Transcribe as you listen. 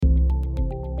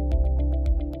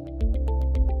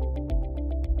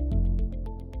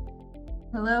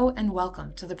Hello and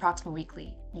welcome to the Proximo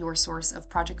Weekly, your source of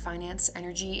project finance,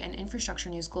 energy, and infrastructure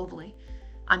news globally.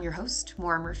 I'm your host,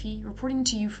 Maura Murphy, reporting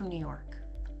to you from New York.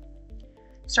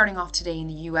 Starting off today in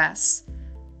the US,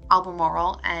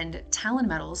 Albemarle and Talon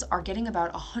Metals are getting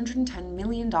about $110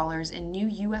 million in new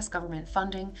US government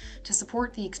funding to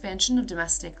support the expansion of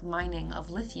domestic mining of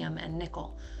lithium and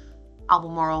nickel.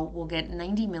 Albemarle will get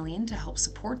 $90 million to help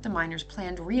support the miner's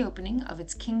planned reopening of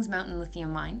its Kings Mountain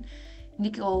lithium mine.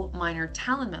 Nickel miner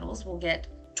Talon Metals will get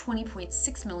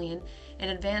 $20.6 million in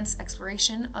advanced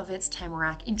exploration of its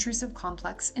Tamarack intrusive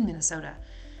complex in Minnesota.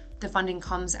 The funding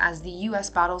comes as the U.S.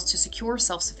 battles to secure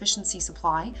self-sufficiency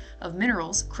supply of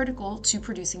minerals critical to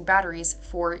producing batteries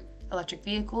for electric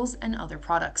vehicles and other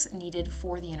products needed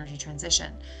for the energy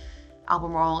transition.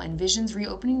 Albemarle envisions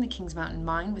reopening the Kings Mountain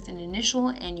mine with an initial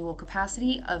annual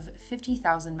capacity of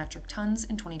 50,000 metric tons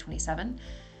in 2027.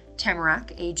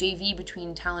 Tamarack, a JV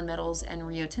between Talon Metals and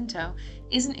Rio Tinto,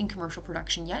 isn't in commercial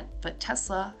production yet, but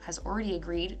Tesla has already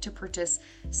agreed to purchase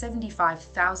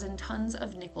 75,000 tons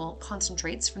of nickel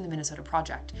concentrates from the Minnesota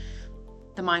project.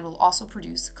 The mine will also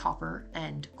produce copper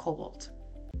and cobalt.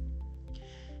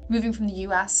 Moving from the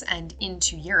US and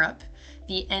into Europe,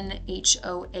 the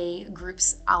NHOA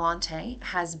Group's Atlante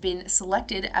has been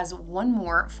selected as one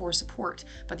more for support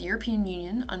by the European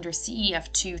Union under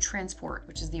CEF2 Transport,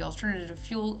 which is the Alternative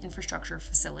Fuel Infrastructure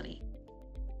Facility.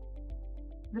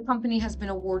 The company has been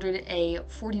awarded a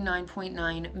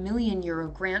 €49.9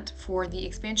 million grant for the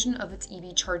expansion of its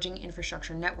EV charging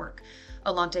infrastructure network.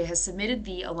 Atlante has submitted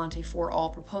the Atlante for All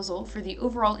proposal for the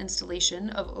overall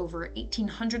installation of over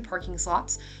 1,800 parking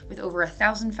slots with over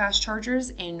 1,000 fast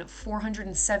chargers in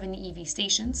 407 EV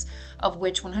stations, of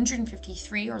which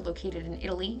 153 are located in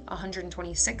Italy,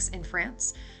 126 in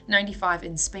France, 95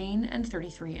 in Spain, and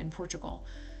 33 in Portugal.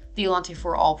 The Atlante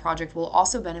for All project will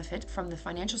also benefit from the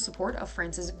financial support of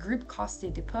France's Groupe Caisse des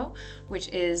Dépôts, which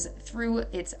is, through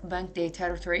its Banque des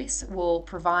Territoires, will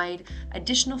provide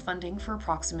additional funding for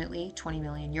approximately €20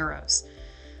 million.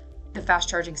 The fast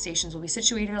charging stations will be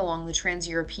situated along the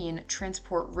Trans-European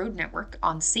Transport Road Network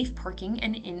on safe parking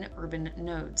and in urban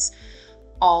nodes.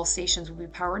 All stations will be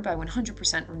powered by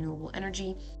 100% renewable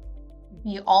energy,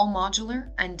 be all modular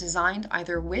and designed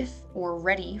either with or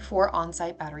ready for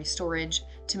on-site battery storage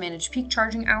to manage peak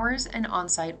charging hours and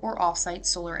on-site or off-site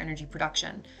solar energy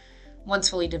production. Once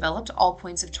fully developed, all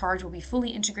points of charge will be fully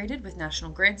integrated with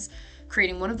national grids,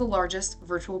 creating one of the largest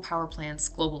virtual power plants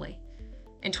globally.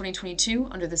 In 2022,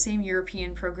 under the same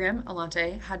European program,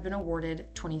 Atlante had been awarded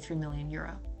 €23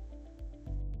 million.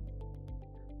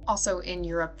 Also in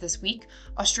Europe this week,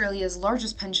 Australia's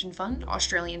largest pension fund,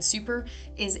 AustralianSuper,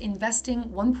 is investing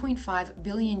 €1.5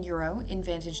 billion in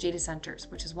Vantage Data Centres,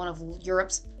 which is one of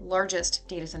Europe's largest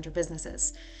data center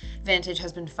businesses. Vantage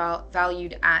has been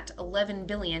valued at $11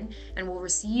 billion and will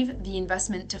receive the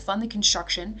investment to fund the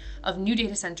construction of new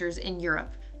data centers in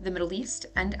Europe, the Middle East,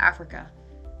 and Africa.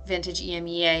 Vantage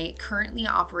EMEA currently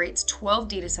operates 12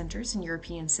 data centers in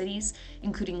European cities,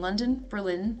 including London,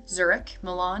 Berlin, Zurich,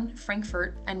 Milan,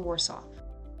 Frankfurt, and Warsaw.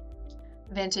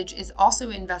 Vantage is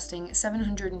also investing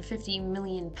 £750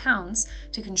 million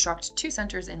to construct 2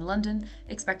 centers in London,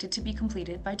 expected to be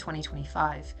completed by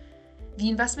 2025. The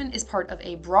investment is part of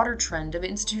a broader trend of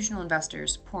institutional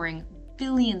investors pouring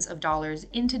billions of dollars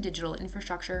into digital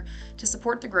infrastructure to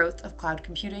support the growth of cloud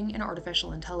computing and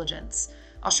artificial intelligence.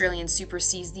 AustralianSuper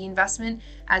sees the investment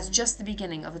as just the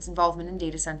beginning of its involvement in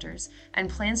data centers and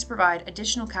plans to provide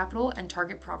additional capital and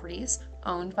target properties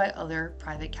owned by other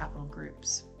private capital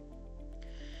groups.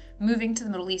 Moving to the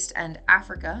Middle East and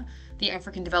Africa, the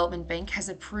African Development Bank has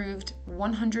approved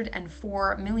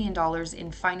 $104 million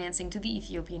in financing to the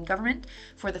Ethiopian government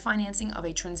for the financing of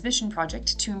a transmission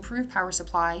project to improve power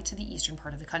supply to the eastern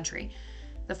part of the country.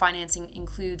 The financing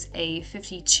includes a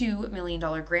 $52 million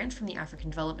grant from the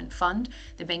African Development Fund,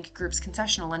 the bank group's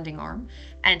concessional lending arm,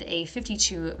 and a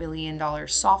 $52 million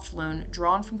soft loan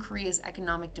drawn from Korea's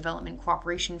Economic Development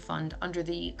Cooperation Fund under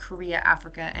the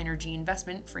Korea-Africa Energy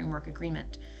Investment Framework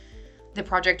Agreement. The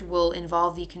project will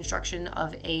involve the construction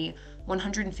of a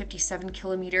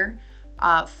 157-kilometer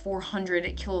 400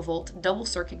 kilovolt double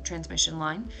circuit transmission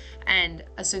line and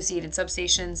associated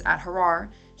substations at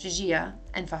Harar, Jijia,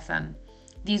 and Fafem.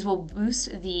 These will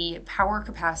boost the power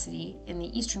capacity in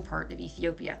the eastern part of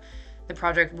Ethiopia. The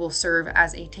project will serve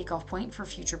as a takeoff point for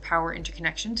future power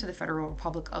interconnection to the Federal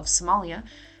Republic of Somalia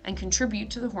and contribute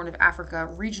to the Horn of Africa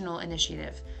regional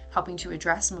initiative, helping to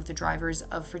address some of the drivers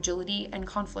of fragility and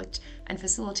conflict and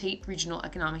facilitate regional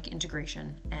economic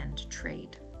integration and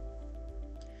trade.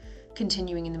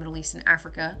 Continuing in the Middle East and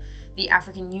Africa, the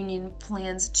African Union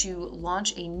plans to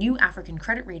launch a new African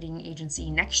credit rating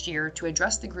agency next year to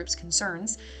address the group's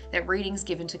concerns that ratings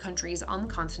given to countries on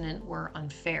the continent were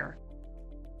unfair.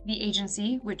 The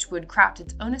agency, which would craft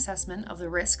its own assessment of the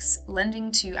risks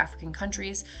lending to African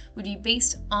countries, would be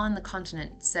based on the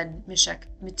continent, said Meshek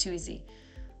Mituizi,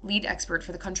 lead expert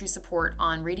for the country's support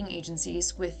on rating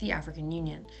agencies with the African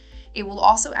Union. It will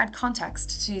also add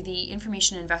context to the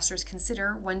information investors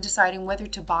consider when deciding whether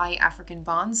to buy African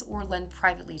bonds or lend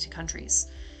privately to countries.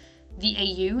 The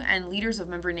AU and leaders of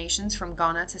member nations from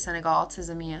Ghana to Senegal to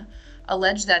Zambia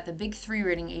allege that the big three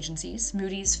rating agencies,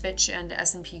 Moody's, Fitch, and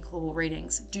S&P Global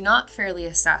Ratings, do not fairly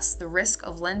assess the risk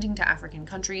of lending to African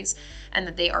countries and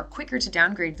that they are quicker to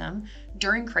downgrade them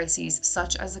during crises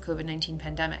such as the COVID-19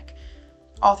 pandemic.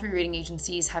 All three rating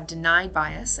agencies have denied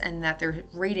bias and that their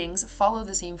ratings follow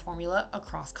the same formula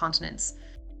across continents.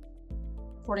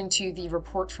 According to the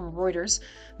report from Reuters,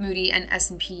 Moody and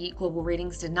S&P Global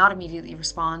Ratings did not immediately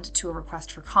respond to a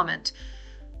request for comment.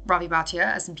 Ravi Bhatia,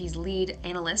 S&P's lead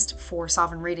analyst for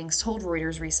sovereign ratings, told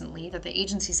Reuters recently that the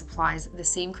agency supplies the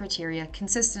same criteria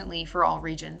consistently for all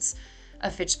regions. A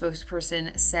Fitch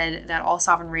spokesperson said that all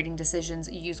sovereign rating decisions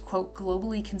use, quote,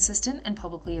 globally consistent and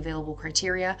publicly available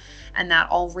criteria, and that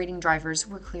all rating drivers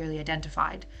were clearly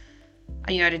identified.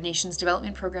 A United Nations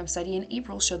Development Program study in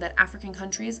April showed that African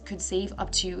countries could save up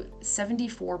to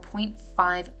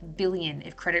 $74.5 billion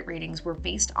if credit ratings were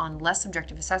based on less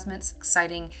subjective assessments,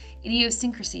 citing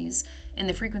idiosyncrasies in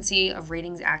the frequency of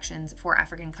ratings actions for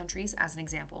African countries as an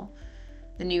example.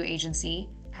 The new agency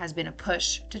has been a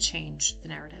push to change the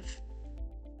narrative.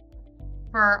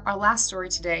 For our last story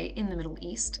today in the Middle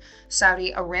East,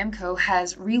 Saudi Aramco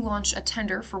has relaunched a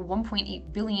tender for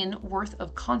 $1.8 billion worth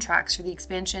of contracts for the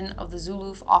expansion of the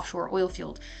Zuluf offshore oil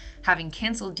field, having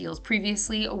canceled deals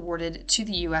previously awarded to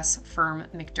the U.S. firm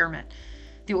McDermott.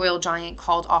 The oil giant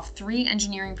called off 3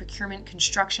 engineering, procurement,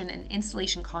 construction, and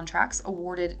installation contracts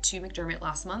awarded to McDermott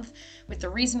last month, with the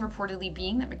reason reportedly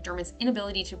being that McDermott's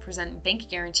inability to present bank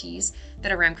guarantees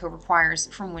that Aramco requires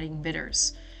from winning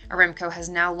bidders. Aramco has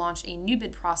now launched a new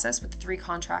bid process with 3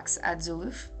 contracts at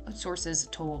Zuluf, sources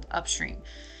told Upstream.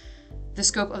 The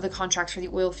scope of the contracts for the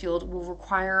oil field will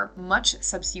require much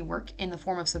subsea work in the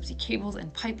form of subsea cables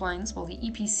and pipelines, while the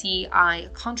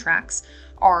EPCI contracts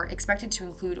are expected to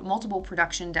include multiple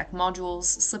production deck modules,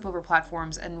 slipover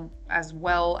platforms, and as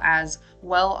well as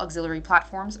well auxiliary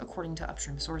platforms, according to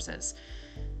Upstream sources.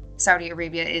 Saudi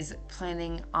Arabia is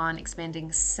planning on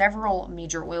expanding several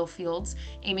major oil fields,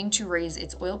 aiming to raise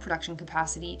its oil production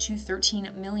capacity to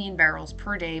 13 million barrels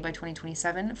per day by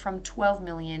 2027 from 12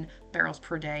 million barrels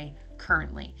per day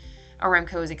currently.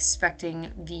 Aramco is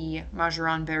expecting the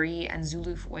Marjan Berri and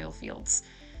Zuluf oil fields.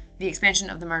 The expansion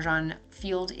of the Marjan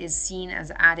field is seen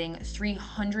as adding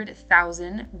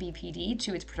 300,000 BPD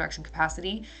to its production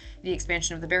capacity. The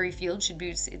expansion of the Berri field should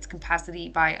boost its capacity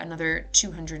by another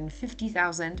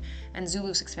 250,000, and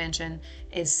Zuluf's expansion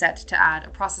is set to add a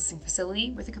processing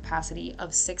facility with a capacity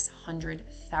of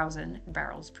 600,000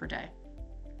 barrels per day.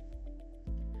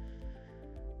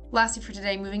 Lastly for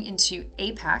today, moving into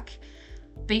APAC,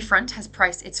 Bayfront has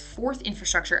priced its 4th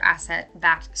infrastructure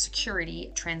asset-backed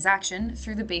security transaction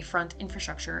through the Bayfront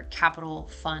Infrastructure Capital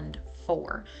Fund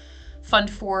 4. Fund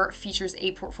 4 features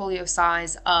a portfolio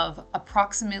size of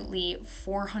approximately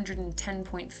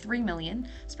 $410.3 million,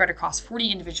 spread across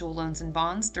 40 individual loans and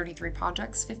bonds, 33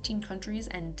 projects, 15 countries,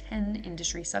 and 10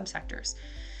 industry subsectors.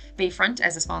 Bayfront,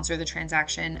 as a sponsor of the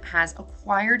transaction, has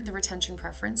acquired the retention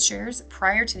preference shares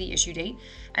prior to the issue date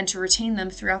and to retain them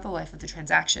throughout the life of the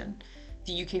transaction.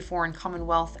 The UK Foreign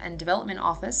Commonwealth and Development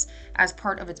Office, as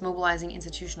part of its mobilizing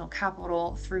institutional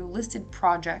capital through listed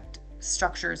project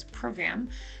structures program,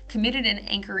 committed an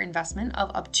anchor investment of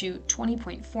up to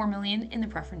 $20.4 million in the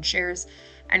preference shares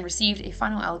and received a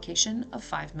final allocation of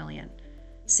 $5 million.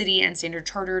 Citi and Standard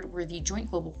Chartered were the joint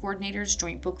global coordinators,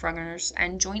 joint book runners,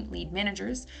 and joint lead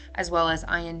managers, as well as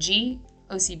ING,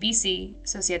 OCBC,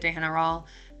 Societe Generale,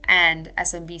 and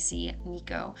SMBC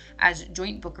Nikko as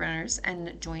joint book runners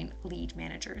and joint lead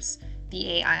managers.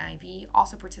 The AIIB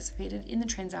also participated in the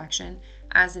transaction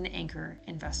as an anchor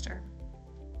investor.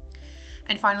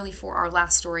 And finally, for our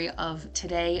last story of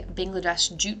today,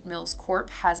 Bangladesh Jute Mills Corp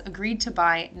has agreed to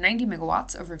buy 90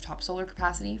 megawatts of rooftop solar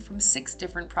capacity from 6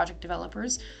 different project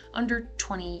developers under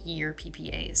 20-year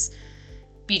PPAs.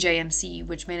 BJMC,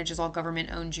 which manages all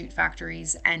government-owned jute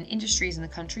factories and industries in the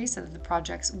country, said that the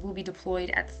projects will be deployed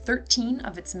at 13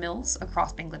 of its mills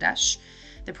across Bangladesh.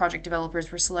 The project developers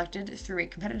were selected through a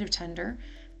competitive tender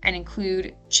and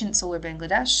include Chint Solar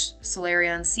Bangladesh,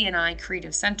 Solarian CNI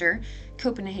Creative Center,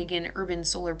 Copenhagen Urban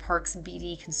Solar Parks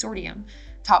BD Consortium,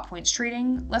 Top Points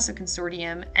Trading, Lesso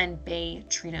Consortium, and Bay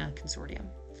Trina Consortium.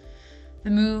 The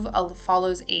move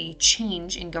follows a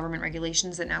change in government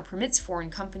regulations that now permits foreign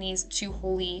companies to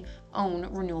wholly own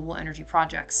renewable energy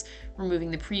projects, removing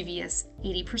the previous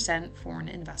 80% foreign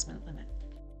investment limit.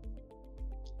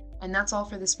 And that's all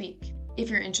for this week. If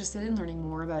you're interested in learning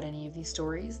more about any of these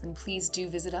stories, then please do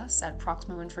visit us at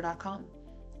proximoinfo.com.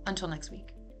 Until next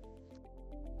week.